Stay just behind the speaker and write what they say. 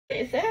What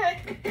is that?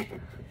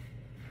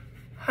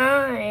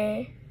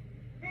 Hi.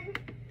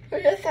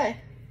 What did you say?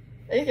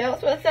 Anything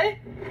else you want to say?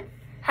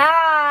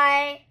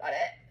 Hi. Got it?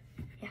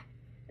 Yeah.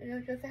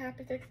 You just a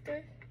happy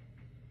Thanksgiving?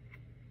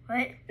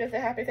 What? Just a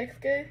happy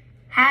Thanksgiving?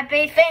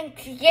 Happy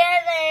Thanksgiving.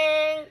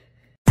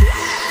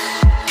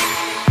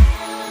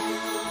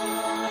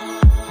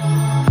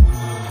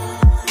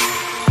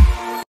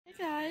 Hey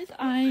guys,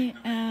 I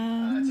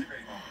am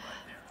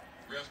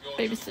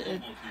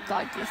babysitting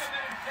doggies.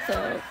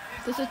 So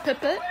this is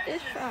Pippa,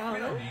 it's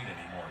Charlotte.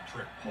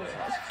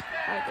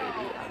 Hi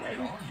baby, I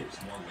love you.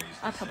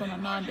 I'm helping my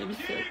mom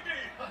babysit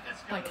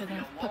my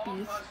cousin's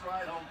puppies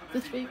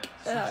this week.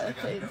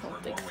 Okay, until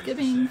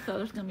Thanksgiving, so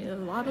there's gonna be a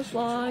lot of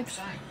vlogs,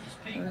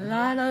 a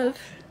lot of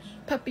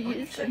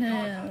puppies, and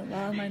then a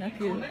lot of my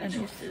nephew and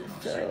nieces.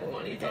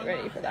 So get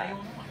ready for that.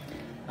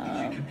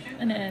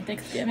 And then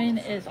Thanksgiving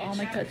is all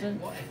my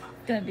cousins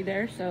gonna be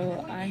there,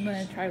 so I'm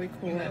gonna try to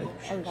record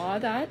a lot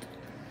of that.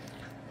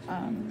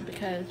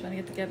 Because when I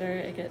get together,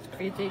 it gets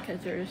crazy because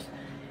there's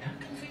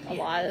a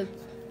lot of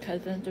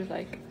cousins. There's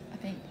like, I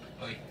think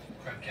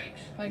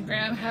my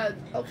gram had,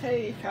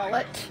 okay,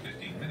 Charlotte,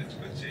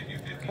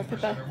 or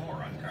Pippa,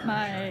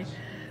 my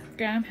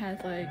gram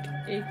has like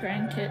 8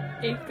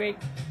 great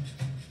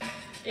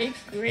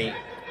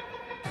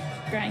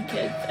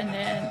grandkids, and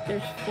then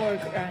there's 4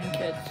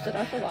 grandkids, so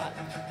that's a lot.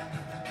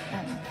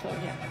 So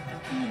yeah.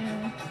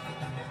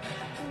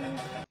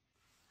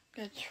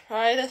 Gonna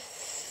try to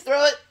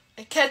throw it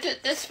and catch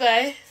it this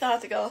way, so I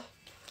have to go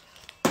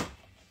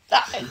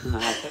that way.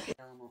 I took it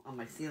on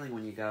my ceiling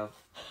when you go.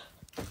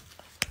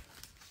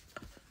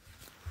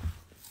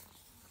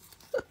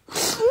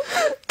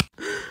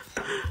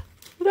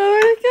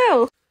 Where'd it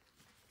go?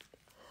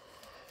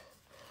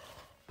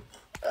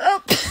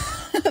 Oh,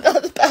 that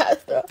was a bad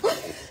throw.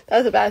 That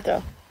was a bad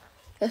throw.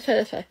 Let's try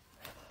this way.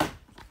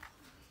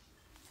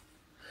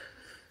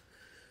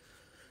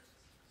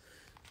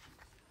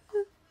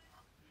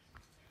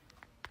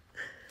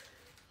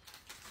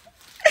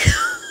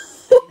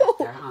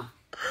 There, huh?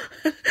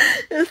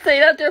 It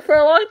stayed out there for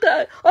a long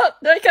time. Oh,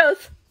 there it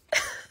goes.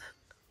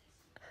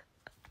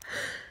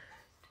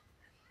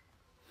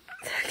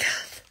 There it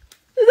goes.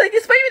 It's like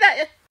it's waving at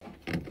you.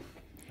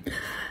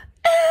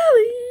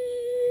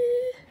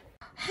 Ellie.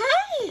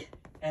 Hi.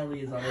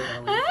 Ellie is on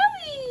her belly.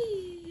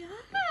 Ellie.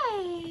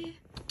 Hi.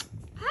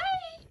 Hi.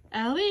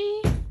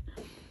 Ellie.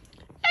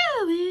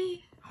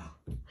 Ellie.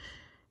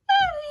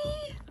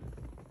 Ellie.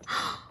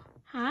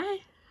 Hi.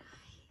 Is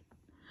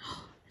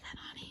that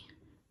honey?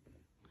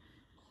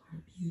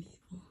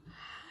 Beautiful.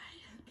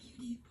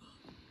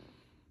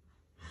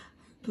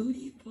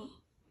 Beautiful.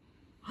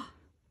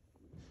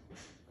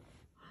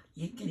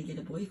 You ain't gonna get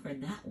a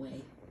boyfriend that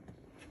way.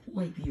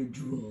 Wipe your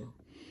drool.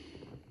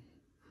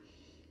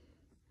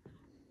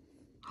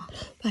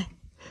 Bye.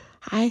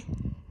 Hi.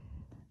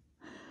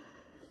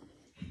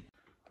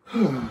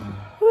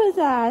 Who is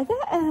that? Is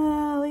that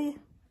Ellie?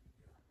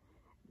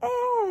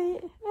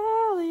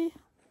 Ellie.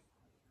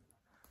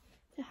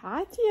 Say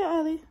hi to you,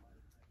 Ellie.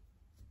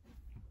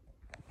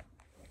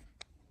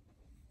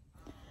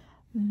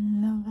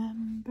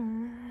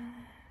 November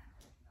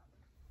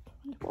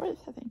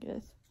 24th, I think it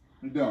is.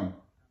 You're done.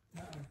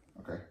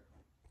 Okay.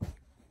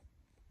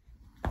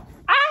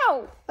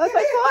 Ow! That's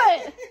my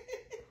foot!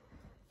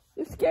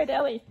 You scared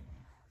Ellie.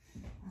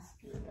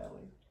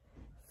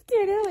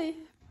 Scared Ellie.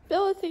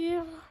 Bill is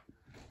here.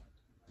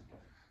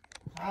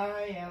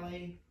 Hi,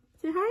 Ellie.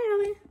 Say hi,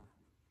 Ellie.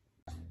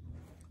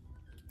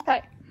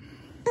 Hi.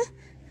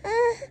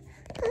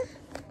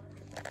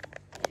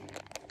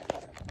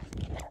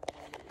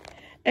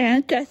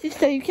 And Jessie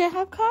said you can't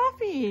have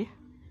coffee.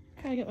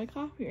 Trying to get my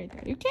coffee right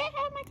there. You can't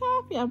have my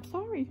coffee. I'm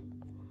sorry.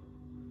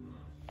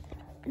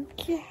 You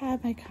can't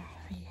have my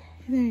coffee.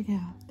 There you go.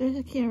 There's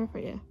a camera for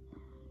you.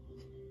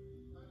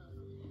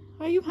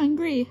 Are you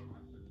hungry?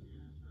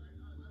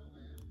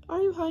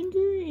 Are you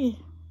hungry?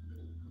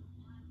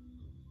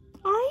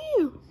 Are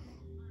you?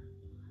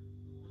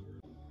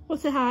 Well,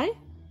 say hi.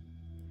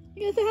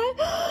 You gonna say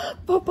hi?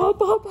 Ba, ba,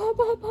 ba, ba,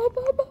 ba, ba, ba,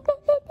 ba, ba, ba,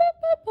 ba,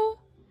 ba.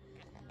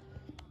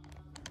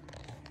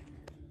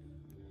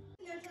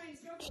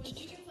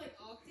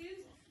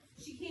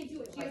 She can't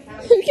do it.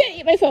 You can't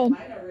eat my phone.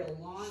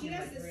 She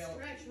has to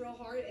stretch real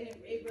hard, and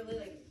it really,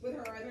 like, with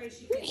her arthritis,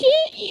 she You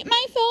can't eat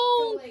my so,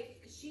 phone.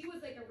 like, she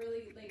was, like, a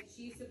really, like,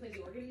 she used to play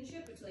the organ and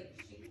shit, but,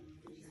 like,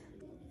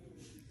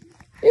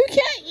 You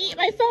can't eat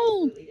my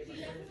phone.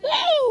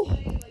 No.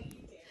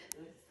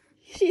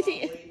 She's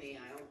eating.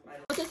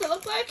 What does it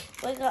look like?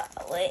 Like a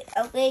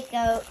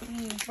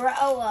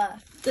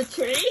umbrella. The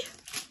tree?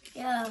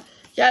 Yeah.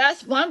 Yeah,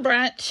 that's one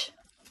branch.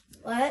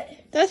 What?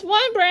 That's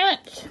one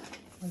branch.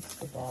 That's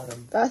the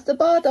bottom. That's the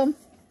bottom.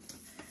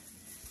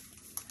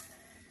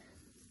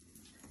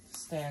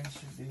 Stand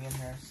should be in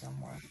there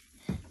somewhere.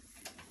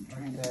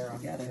 Right there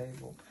on the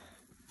table.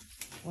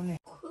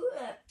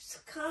 Clips,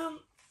 come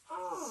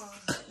on.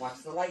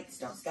 Watch the lights.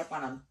 Don't step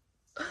on them.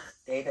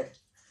 David.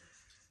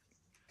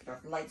 Get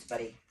off the lights,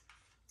 buddy.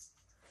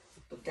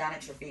 Look down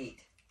at your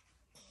feet.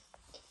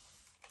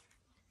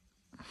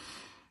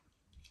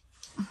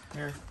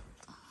 Here.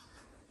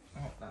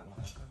 Oh, that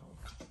one.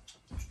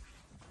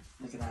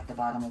 Look at that. The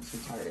bottom looks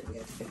retarded. We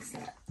have to fix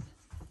that.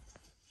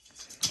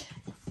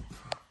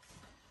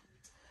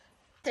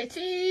 Say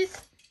cheese.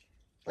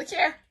 Look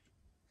here.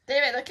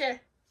 David, look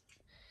here.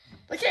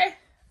 Look here.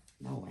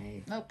 No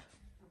way. Nope.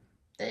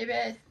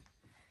 David.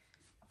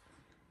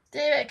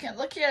 David, can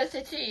look here.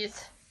 Say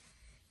cheese.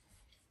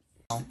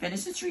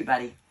 Finish the tree,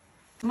 buddy.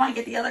 Come on,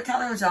 get the other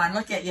colors on.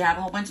 Look at you have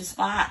a whole bunch of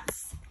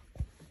spots.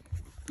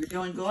 You're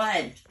doing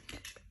good.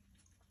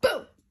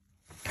 Boom.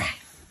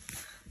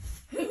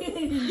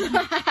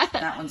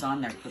 That one's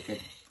on there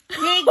crooked.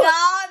 He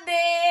got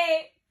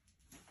me.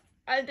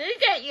 I did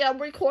get you.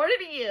 I'm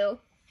recording you.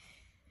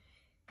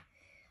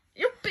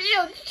 You're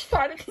being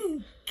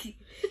farted.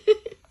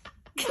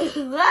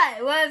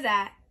 What was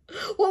that?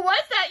 What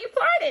was that? You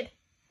farted.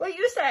 What did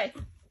you say?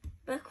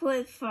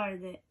 Backwards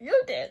farted.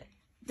 You did.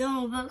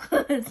 No,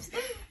 backwards.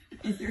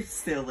 You're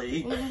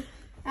silly.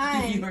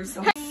 Hi. You are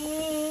so...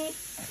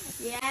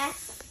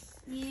 Yes,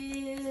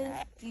 you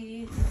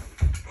do.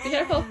 Be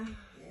careful.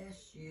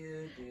 Yes,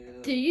 you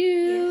do. Do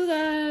you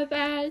love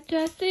Aunt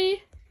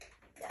Jessie?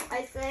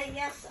 I say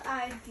yes,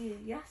 I do.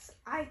 Yes,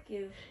 I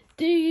do.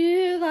 Do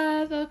you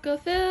love Uncle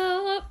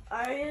Philip?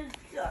 Are you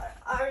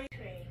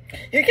trained?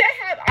 You can't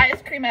have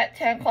ice cream at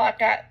 10 o'clock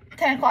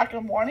in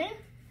the morning.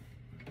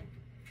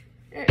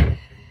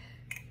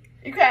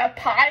 You can have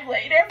pie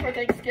later for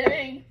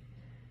Thanksgiving.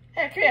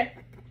 Hey, come here.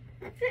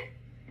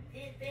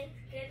 Is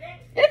Thanksgiving?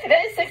 Yeah,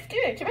 today is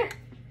Thanksgiving. Come here.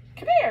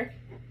 Come here.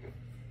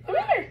 Come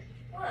here.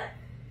 What?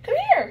 Come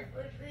here.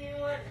 What do you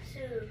want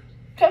to?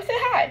 Come say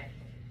hi.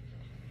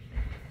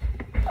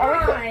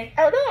 Hi.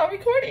 Oh no, I'm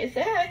recording.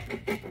 Say hi.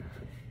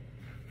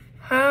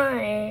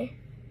 Hi.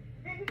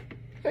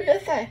 What are you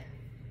gonna say?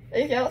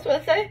 Anything else you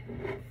wanna say?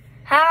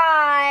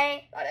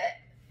 Hi. Got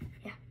it?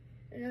 Yeah.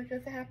 You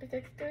gonna say happy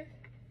Thanksgiving?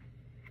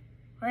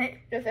 What? You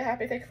gonna say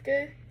happy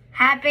Thanksgiving?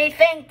 Happy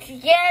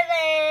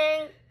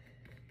Thanksgiving.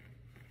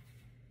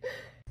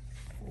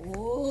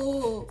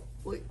 Oh,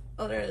 wait.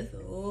 Oh, there it is.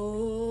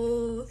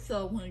 Oh,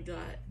 someone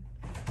got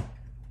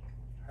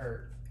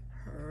Hurt.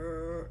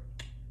 hurt.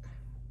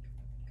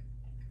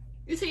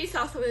 You see, you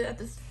saw somebody at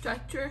the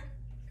stretcher?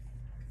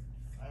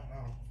 I don't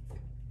know.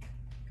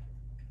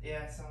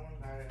 Yeah, someone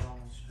got it on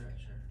the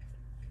stretcher.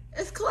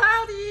 It's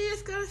cloudy.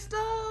 It's gonna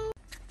snow.